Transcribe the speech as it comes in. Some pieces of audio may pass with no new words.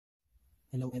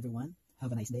Hello everyone,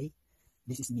 have a nice day.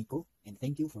 This is Nico and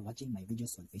thank you for watching my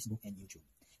videos on Facebook and YouTube.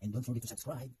 And don't forget to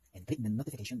subscribe and click the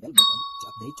notification bell button to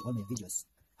update all my videos.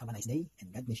 Have a nice day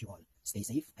and God bless you all. Stay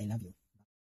safe, I love you.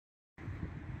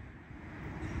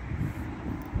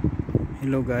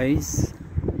 Hello guys,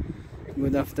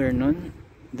 good afternoon.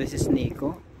 This is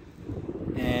Nico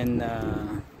and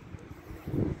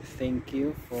thank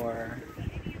you for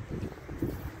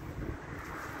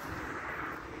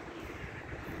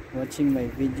watching my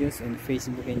videos on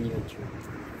Facebook and YouTube.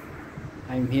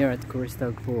 I'm here at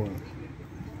Crystal Pool.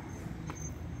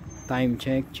 Time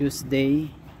check,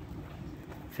 Tuesday,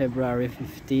 February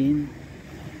 15,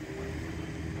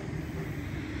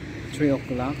 3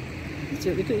 o'clock. It's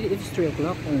 3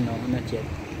 o'clock or no? Not yet.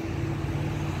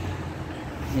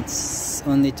 It's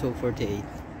only 2:48.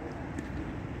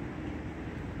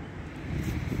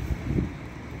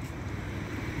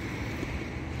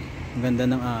 Ganda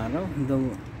ng araw.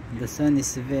 The sun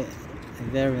is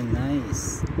very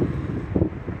nice.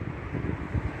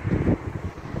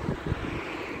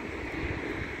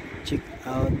 Check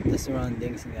out the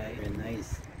surroundings, guys. Very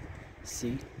nice.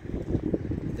 See,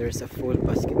 there's a full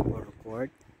basketball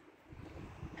court.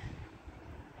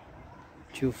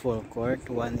 2 full court.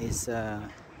 One is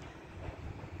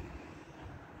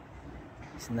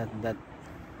it's not that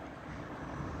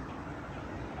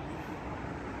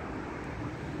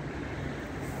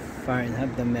far enough,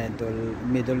 the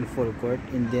middle full court,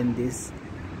 and then this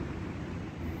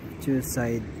 2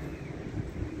 side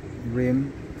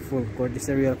rim full court. This is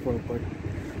a real full court,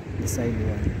 the side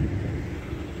one,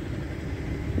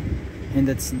 and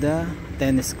that's the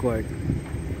tennis court.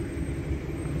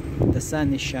 The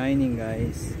sun is shining,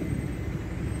 guys,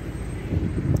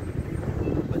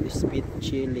 but it's a bit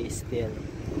chilly still.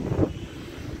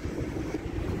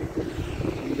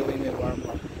 I'm doing my warm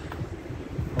up.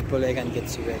 Hopefully I can get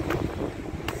sweat.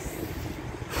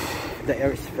 The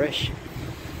air is fresh.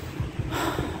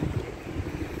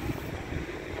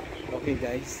 Okay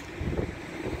guys,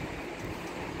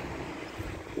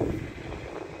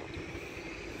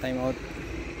 time out.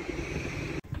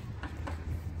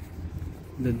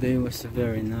 The day was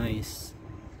very nice.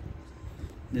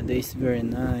 The day is very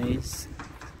nice.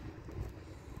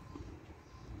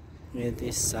 It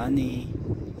is sunny.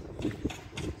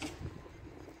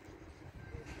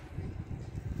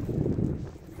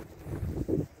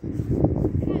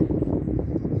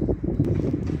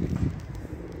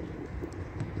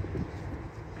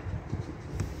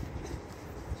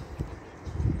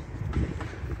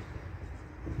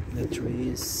 The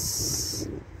trees,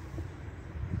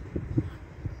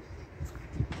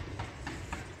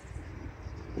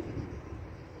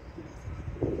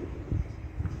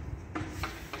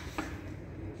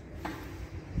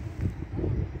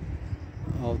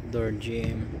 outdoor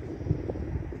gym.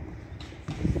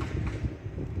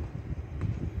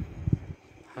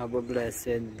 Have a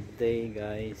blessed day,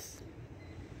 guys.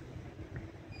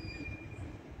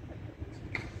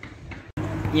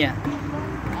 Yeah.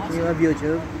 Awesome. You have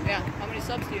YouTube? Yeah. How many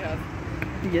subs do you have?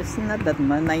 Just not that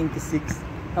much, 96.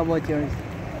 How about yours?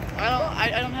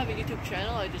 I don't have a YouTube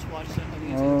channel. I just watch stuff on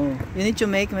YouTube. Oh, you need to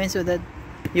make, man, so that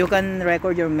you can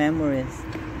record your memories.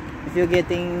 If you're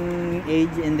getting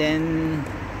age, and then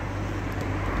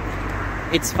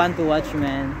it's fun to watch,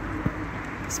 man.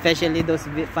 Especially those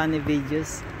funny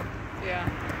videos. Yeah.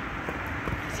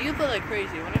 So you play like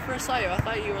crazy. When I first saw you, I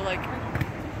thought you were like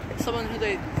someone who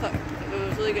they thought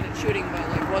was really good at shooting, but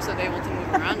like wasn't able to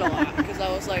move around a lot. Because I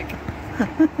was like,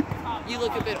 you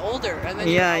look a bit older, and then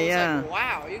I was like,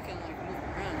 wow, you can like move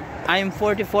around. I'm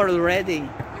 44 already.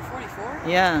 You're 44?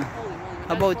 Yeah. Holy moly.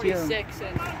 How about you? I'm 46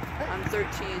 and I'm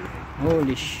 13.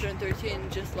 Holy sh! Turned 13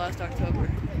 just last October.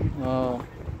 Oh,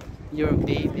 you're a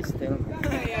baby still.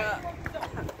 Yeah.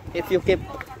 If you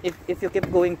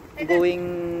keep going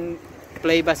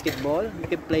play basketball, you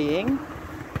keep playing.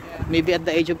 Yeah. Maybe at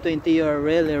the age of 20, you're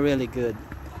really good.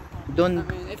 Don't I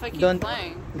mean, if I keep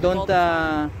playing,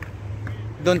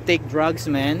 don't take drugs,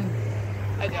 man.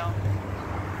 I don't.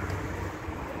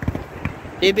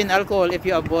 Even alcohol, if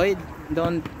you avoid,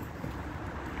 don't.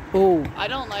 Oh. I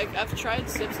don't like. I've tried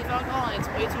sips of alcohol and it's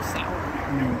way too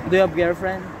sour. Do you have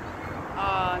girlfriend?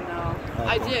 No.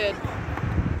 Okay.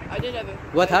 I did have a.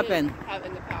 What happened? Have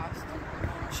in the past.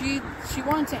 She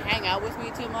wanted to hang out with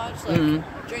me too much. Like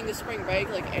during the spring break,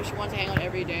 like she wanted to hang out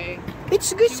every day.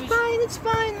 It's good. It's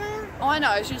fine, man. Oh, I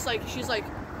know. It's just like she's like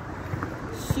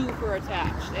super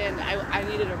attached, and I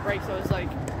needed a break, so I was like,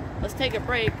 let's take a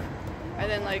break,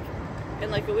 and then like in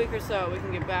like a week or so we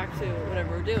can get back to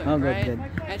whatever we're doing, right? Good.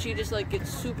 And she just like gets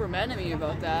super mad at me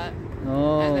about that.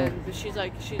 Oh. And then but she's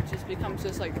like, she just becomes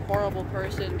this like horrible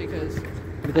person because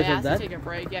Because I of asked that? to take a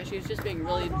break. Yeah, she was just being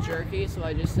really jerky, so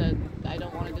I just said, I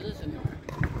don't want to do this anymore.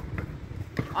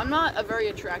 I'm not a very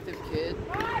attractive kid.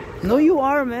 No, you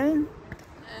are, man.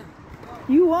 Eh.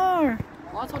 You are.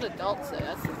 Well, that's what adults say.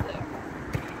 That's the thing.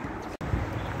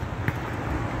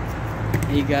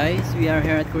 Hey guys, we are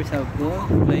here at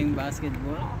Kursavko playing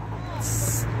basketball.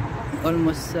 It's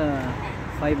almost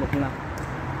 5 o'clock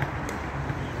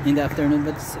in the afternoon,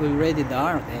 but it's already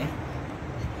dark, eh?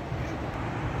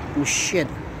 Oh shit.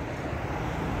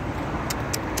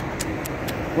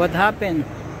 What happened?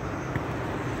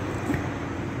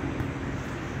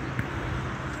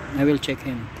 I will check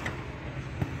him.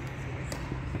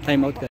 Time out, guys.